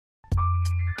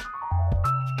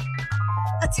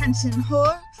Attention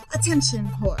whore, attention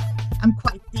whore. I'm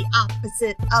quite the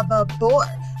opposite of a bore.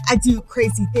 I do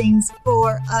crazy things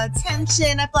for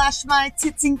attention. I flash my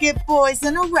tits and give boys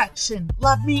an erection.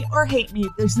 Love me or hate me,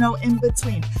 there's no in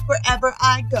between. Wherever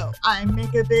I go, I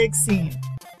make a big scene.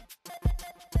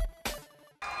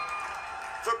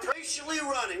 For racially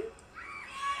running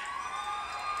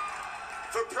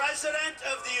for President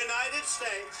of the United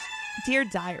States. Dear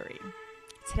Diary,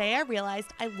 today I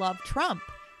realized I love Trump.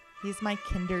 He's my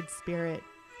kindred spirit.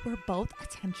 We're both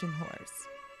attention whores.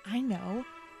 I know.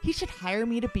 He should hire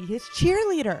me to be his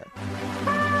cheerleader.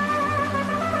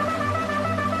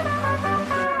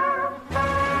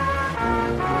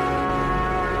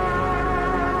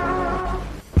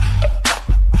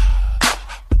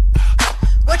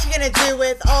 What you gonna do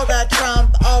with all that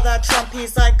Trump? All that Trump,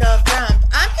 he's like a frump.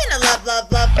 I'm gonna love,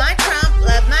 love, love my Trump.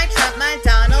 Love my Trump, my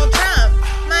Donald Trump.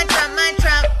 My Trump, my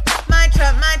Trump. My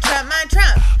Trump, my Trump, my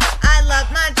Trump. I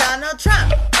love my Donald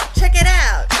Trump. Check it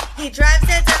out. He drives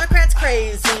the Democrats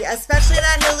crazy, especially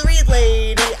that Hillary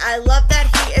lady. I love that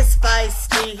he is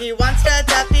feisty. He wants to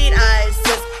defeat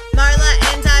ISIS. Marla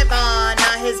and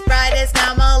Ivana, his bride is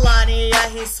now Melania.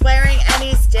 He's swearing and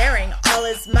he's daring. All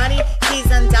his money, he's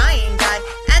undying guy.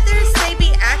 Others may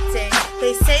be acting.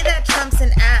 They say that Trump's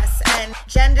an ass and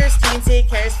genders teens, he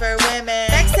cares for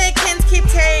women. Mexicans keep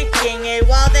taking a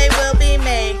wall they will be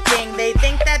making. They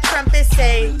think that Trump is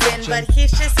Satan, but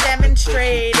he's just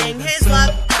demonstrating